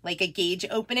opening, like a gauge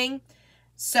opening.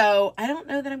 So I don't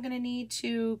know that I'm going to need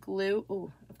to glue.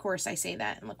 Oh, of course I say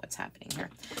that. And look what's happening here.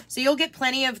 So you'll get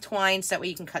plenty of twine so that way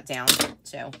you can cut down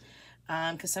too.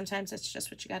 Because sometimes that's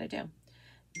just what you got to do.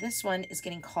 This one is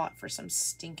getting caught for some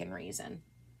stinking reason.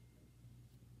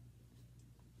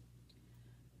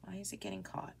 Why is it getting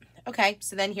caught? Okay,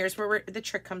 so then here's where the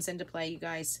trick comes into play, you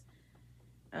guys.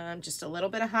 Just a little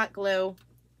bit of hot glue.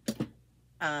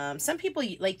 Some people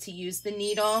like to use the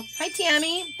needle. Hi,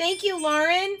 Tammy. Thank you,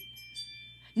 Lauren.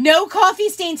 No coffee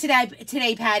stain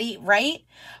today, Patty, right?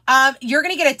 You're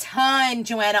going to get a ton,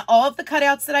 Joanna. All of the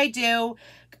cutouts that I do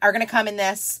are going to come in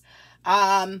this.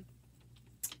 The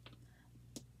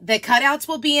cutouts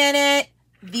will be in it.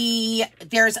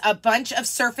 There's a bunch of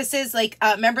surfaces, like,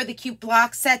 remember the cute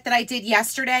block set that I did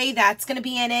yesterday? That's going to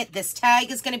be in it. This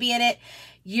tag is going to be in it.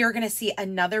 You're going to see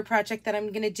another project that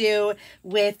I'm going to do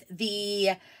with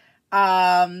the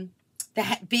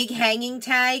big hanging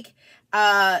tag,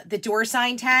 the door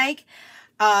sign tag.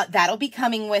 That'll be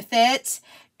coming with it.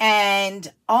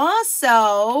 And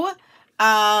also,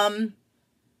 that'll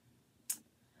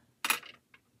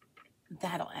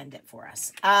end it for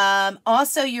us.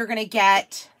 Also, you're going to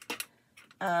get,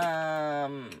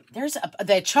 there's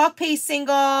the chalk paste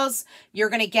singles. You're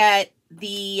going to get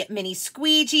the mini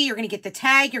squeegee. You're going to get the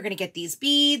tag. You're going to get these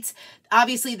beads.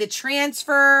 Obviously, the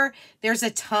transfer. There's a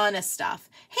ton of stuff.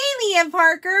 Hey, Liam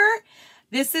Parker.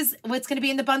 This is what's going to be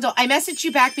in the bundle. I messaged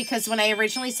you back because when I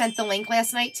originally sent the link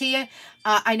last night to you,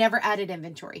 I never added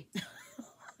inventory.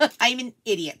 I'm an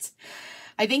idiot.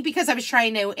 I think because I was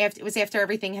trying to, it was after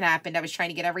everything had happened, I was trying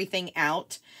to get everything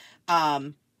out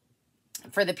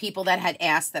for the people that had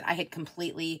asked that I had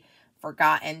completely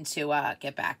forgotten to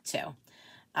get back to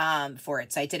for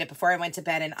it. So I did it before I went to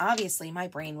bed, and obviously my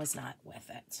brain was not with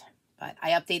it. But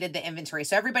I updated the inventory.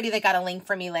 So everybody that got a link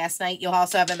from me last night, you'll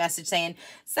also have a message saying,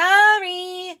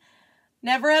 sorry,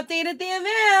 never updated the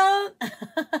amount.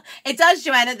 It does,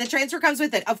 Joanna. The transfer comes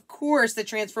with it. Of course, the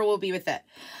transfer will be with it.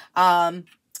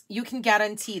 You can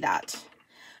guarantee that.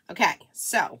 Okay,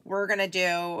 so we're going to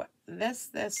do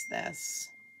this.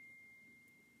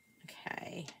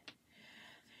 Okay.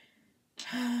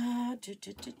 I'm going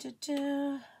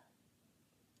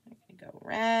to go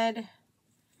red,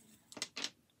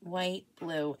 white,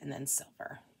 blue, and then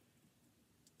silver.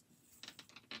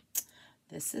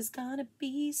 This is gonna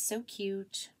be so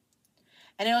cute.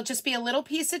 And it'll just be a little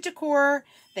piece of decor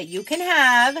that you can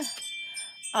have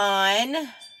on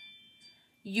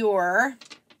your,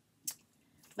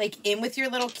 like, in with your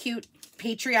little cute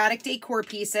patriotic decor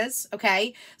pieces,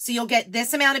 okay? So you'll get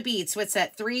this amount of beads. So it's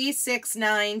at 3, 6,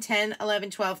 9, 10,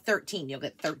 11, 12, 13. You'll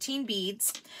get 13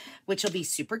 beads, which will be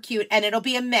super cute. And it'll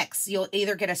be a mix. You'll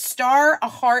either get a star, a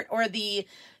heart, or the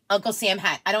Uncle Sam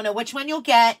hat. I don't know which one you'll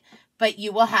get, but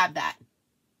you will have that.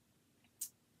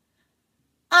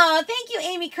 Oh, thank you,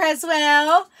 Amy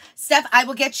Creswell. Steph, I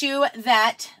will get you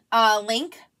that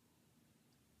link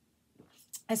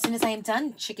as soon as I am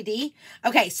done, chickadee.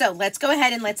 Okay, so let's go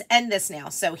ahead and let's end this now.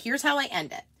 So here's how I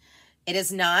end it. It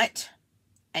is not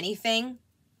anything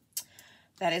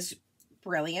that is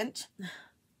brilliant.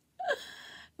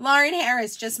 Lauren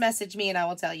Harris just messaged me and I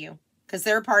will tell you. Because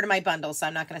they're a part of my bundle, so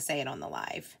I'm not going to say it on the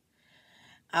live.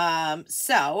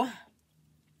 So,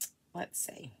 let's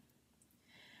see.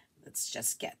 Let's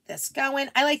just get this going.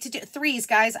 I like to do threes,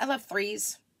 guys. I love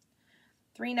threes.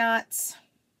 3 knots.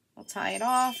 We'll tie it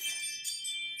off.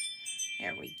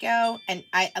 There we go. And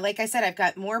like I said, I've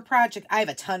got more projects. I have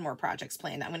a ton more projects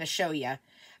planned. I'm going to show you.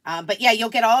 But yeah, you'll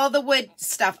get all the wood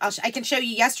stuff. I can show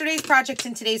you yesterday's project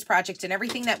and today's project and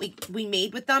everything that we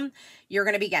made with them. You're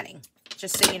going to be getting,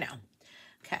 just so you know.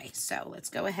 Okay, so let's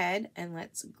go ahead and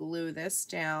let's glue this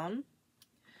down.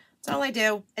 That's all I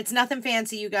do. It's nothing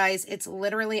fancy, you guys. It's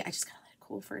literally, I just gotta let it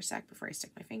cool for a sec before I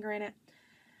stick my finger in it.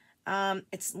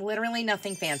 It's literally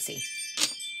nothing fancy.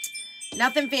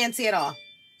 Nothing fancy at all.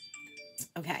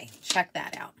 Okay, check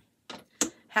that out.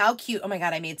 How cute. Oh my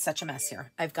God, I made such a mess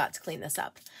here. I've got to clean this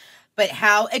up. But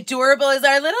how adorable is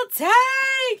our little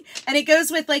tag? And it goes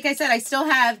with, like I said, I still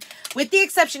have, with the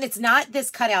exception, it's not this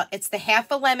cutout. It's the half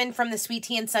a lemon from the Sweet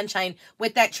Tea and Sunshine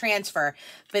with that transfer.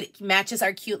 But it matches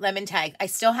our cute lemon tag. I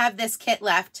still have this kit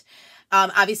left.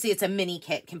 Obviously, it's a mini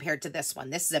kit compared to this one.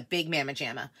 This is a big mamma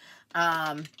jamma.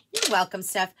 You're welcome,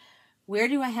 Steph. Where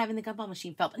do I have in the gumball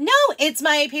machine felt? No, it's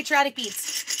my patriotic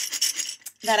beads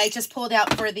that I just pulled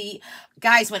out for the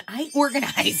guys when I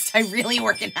organized. I really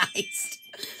organized.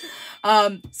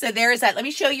 So there is that. Let me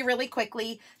show you really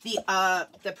quickly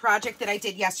the project that I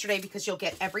did yesterday because you'll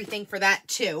get everything for that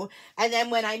too. And then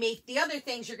when I make the other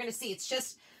things, you're going to see it's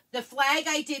just the flag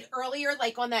I did earlier,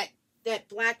 like on that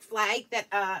black flag,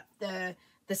 that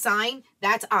the sign,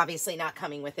 that's obviously not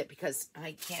coming with it because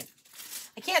I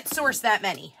can't source that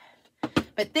many.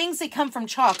 But things that come from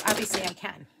chalk, obviously I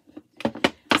can.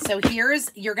 So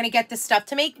you're going to get the stuff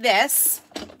to make this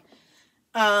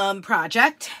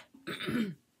project.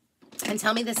 And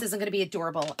tell me this isn't going to be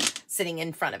adorable sitting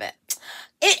in front of it.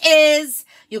 It is.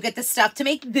 You'll get the stuff to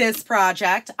make this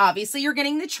project. Obviously, you're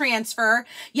getting the transfer.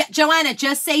 Yeah, Joanna,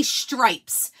 just say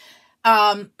stripes.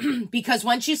 Because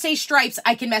once you say stripes,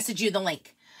 I can message you the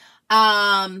link.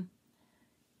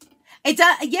 It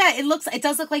does. Yeah, it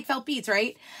does look like felt beads,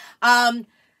 right?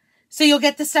 So you'll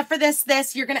get the stuff for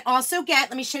this. You're going to also get,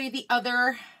 let me show you the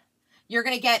other. You're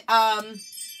going to get,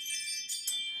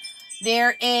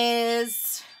 there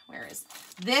is, where is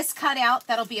this cutout?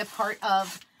 That'll be a part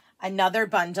of another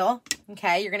bundle.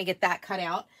 Okay, you're going to get that cut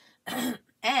out.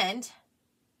 And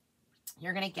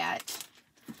you're going to get,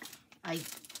 I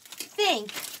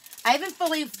think, I haven't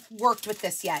fully worked with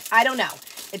this yet. I don't know.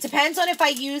 It depends on if I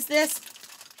use this.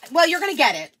 Well, you're going to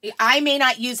get it. I may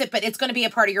not use it, but it's going to be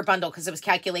a part of your bundle because it was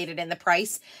calculated in the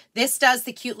price. This does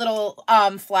the cute little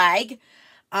flag.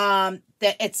 That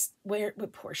it's,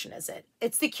 what portion is it?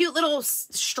 It's the cute little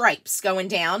stripes going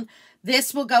down.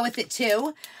 This will go with it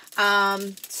too.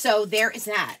 So there is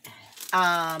that.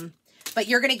 But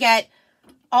you're going to get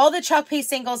all the chalk paste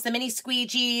singles, the mini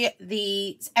squeegee,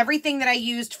 everything that I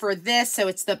used for this. So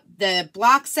it's the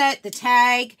block set, the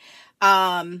tag.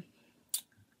 Can't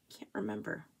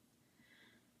remember.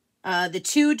 The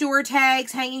 2 door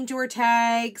tags, hanging door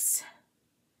tags.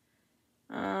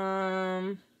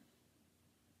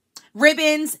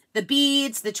 Ribbons, the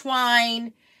beads, the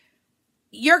twine.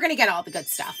 You're going to get all the good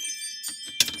stuff.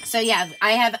 So yeah,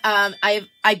 I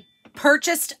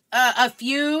purchased a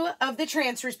few of the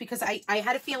transfers because I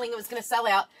had a feeling it was going to sell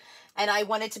out and I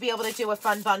wanted to be able to do a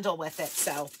fun bundle with it.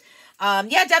 So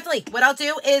yeah, definitely. What I'll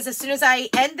do is as soon as I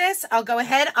end this, I'll go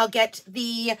ahead. I'll get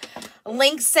the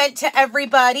link sent to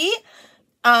everybody.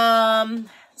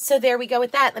 So there we go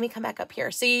with that. Let me come back up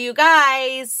here. So you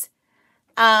guys,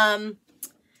 yeah,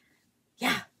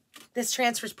 this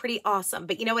transfer is pretty awesome.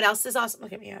 But you know what else is awesome?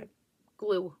 Look at me. I have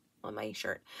glue on my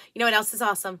shirt. You know what else is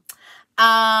awesome?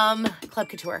 Club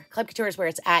Couture. Club Couture is where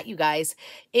it's at, you guys.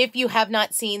 If you have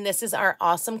not seen, this is our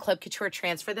awesome Club Couture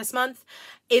transfer this month.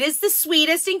 It is the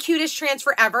sweetest and cutest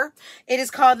transfer ever. It is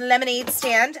called Lemonade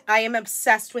Stand. I am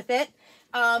obsessed with it.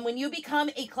 When you become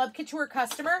a Club Couture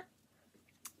customer,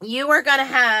 you are going to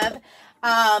have,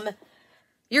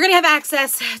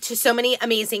 access to so many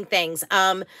amazing things.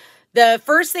 The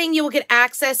first thing you will get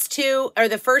access to, or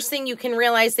the first thing you can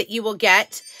realize that you will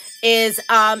get is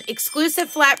exclusive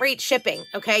flat rate shipping.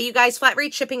 Okay, you guys, flat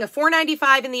rate shipping of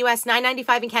 $4.95 in the US,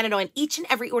 $9.95 in Canada on each and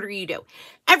every order you do.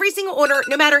 Every single order,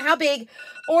 no matter how big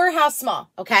or how small.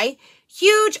 Okay,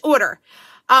 huge order.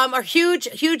 Are huge,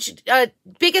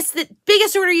 biggest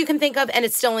order you can think of, and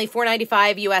it's still only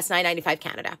 $4.95 US, $9.95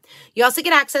 Canada. You also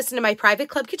get access into my private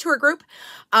Club Couture group,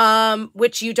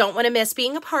 which you don't want to miss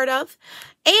being a part of.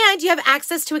 And you have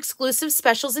access to exclusive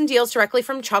specials and deals directly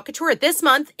from Chalk Couture. This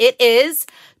month, it is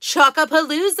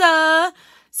Chalkapalooza.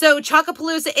 So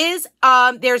Chalkapalooza is,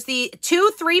 there's the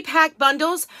 2 3-pack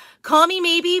bundles, Call Me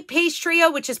Maybe Paste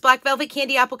Trio, which is Black Velvet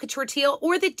Candy Apple Couture Teal,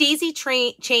 or the Daisy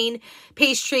Chain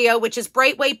Paste Trio, which is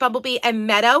Bright White Bumblebee and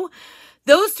Meadow.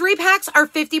 Those 3 packs are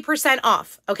 50%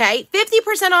 off, okay?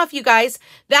 50% off, you guys.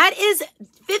 That is,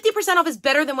 50% off is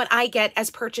better than what I get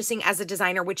as purchasing as a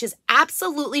designer, which is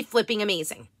absolutely flipping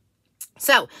amazing.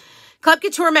 So, Club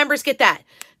Couture members get that.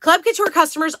 Club Couture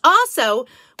customers also,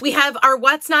 we have our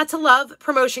What's Not to Love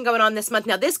promotion going on this month.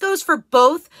 Now, this goes for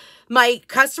both my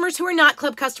customers who are not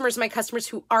club customers and my customers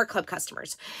who are club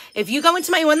customers. If you go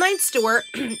into my online store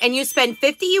and you spend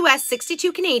 50 US,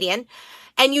 62 Canadian,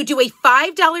 and you do a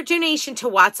 $5 donation to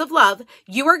Watts of Love,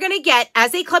 you are going to get,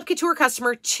 as a Club Couture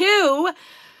customer, 2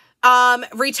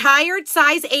 retired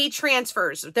size A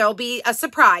transfers. There'll be a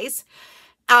surprise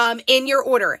in your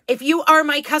order. If you are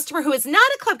my customer who is not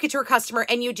a Club Couture customer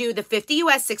and you do the 50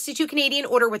 US, 62 Canadian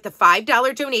order with the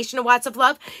 $5 donation to Watts of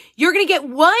Love, you're going to get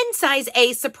 1 size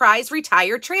A surprise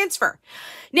retired transfer.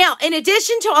 Now, in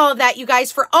addition to all of that, you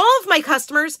guys, for all of my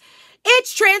customers,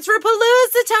 it's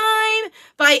Transferpalooza time.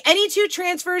 Buy any 2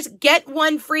 transfers, get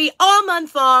 1 free all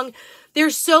month long.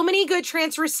 There's so many good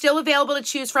transfers still available to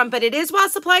choose from, but it is while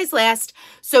supplies last,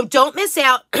 so don't miss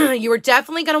out. You are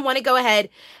definitely going to want to go ahead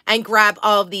and grab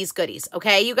all of these goodies,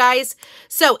 okay, you guys?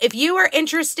 So if you are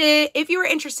interested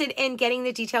in getting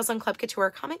the details on Club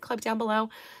Couture, comment club down below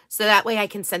so that way I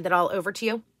can send it all over to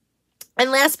you.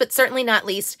 And last but certainly not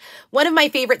least, one of my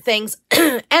favorite things,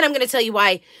 and I'm going to tell you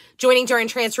why joining during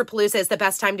Transferpalooza is the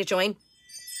best time to join.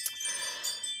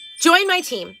 Join my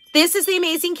team. This is the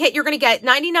amazing kit you're going to get,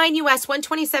 99 US,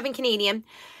 127 Canadian.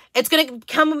 It's going to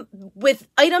come with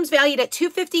items valued at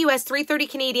 250 US, 330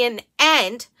 Canadian,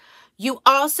 and you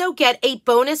also get a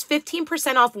bonus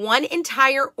 15% off 1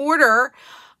 entire order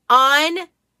on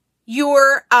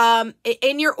your,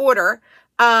 in your order,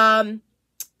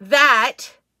 that...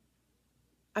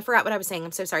 I forgot what I was saying.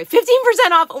 I'm so sorry. 15%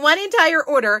 off 1 entire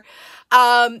order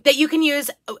that you can use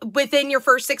within your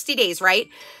first 60 days, right?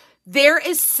 There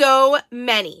is so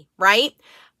many, right?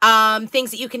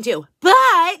 Things that you can do.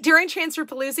 But during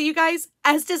Transferpalooza, you guys,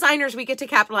 as designers, we get to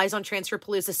capitalize on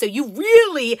Transferpalooza. So you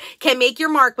really can make your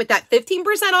mark with that 15%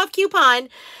 off coupon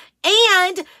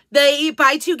and the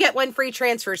buy 2, get 1 free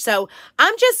transfer. So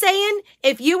I'm just saying,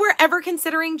 if you were ever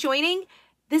considering joining,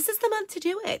 this is the month to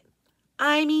do it.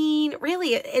 I mean,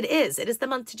 really, it is. It is the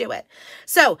month to do it.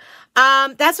 So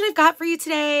that's what I've got for you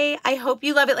today. I hope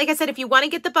you love it. Like I said, if you want to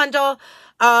get the bundle,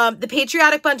 the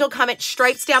Patriotic Bundle, comment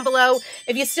stripes down below.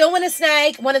 If you still want to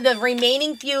snag one of the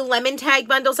remaining few lemon tag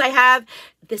bundles I have,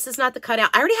 this is not the cutout.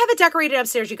 I already have it decorated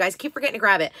upstairs, you guys. Keep forgetting to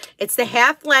grab it. It's the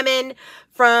half lemon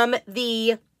from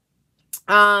the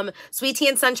Sweet Tea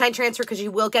and Sunshine transfer, because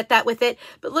you will get that with it.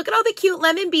 But look at all the cute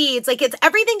lemon beads. Like, it's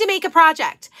everything to make a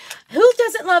project. Who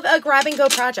doesn't love a grab and go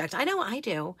project? I know I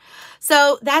do.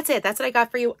 So that's it. That's what I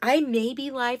got for you. I may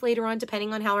be live later on,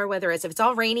 depending on how our weather is. If it's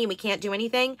all rainy and we can't do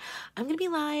anything, I'm going to be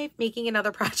live making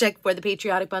another project for the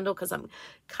Patriotic Bundle, because I'm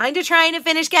kind of trying to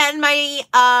finish getting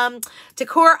my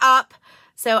decor up.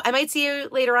 So I might see you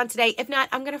later on today. If not,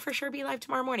 I'm going to for sure be live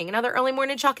tomorrow morning. Another early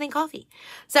morning chocolate and coffee.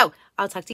 So I'll talk to you.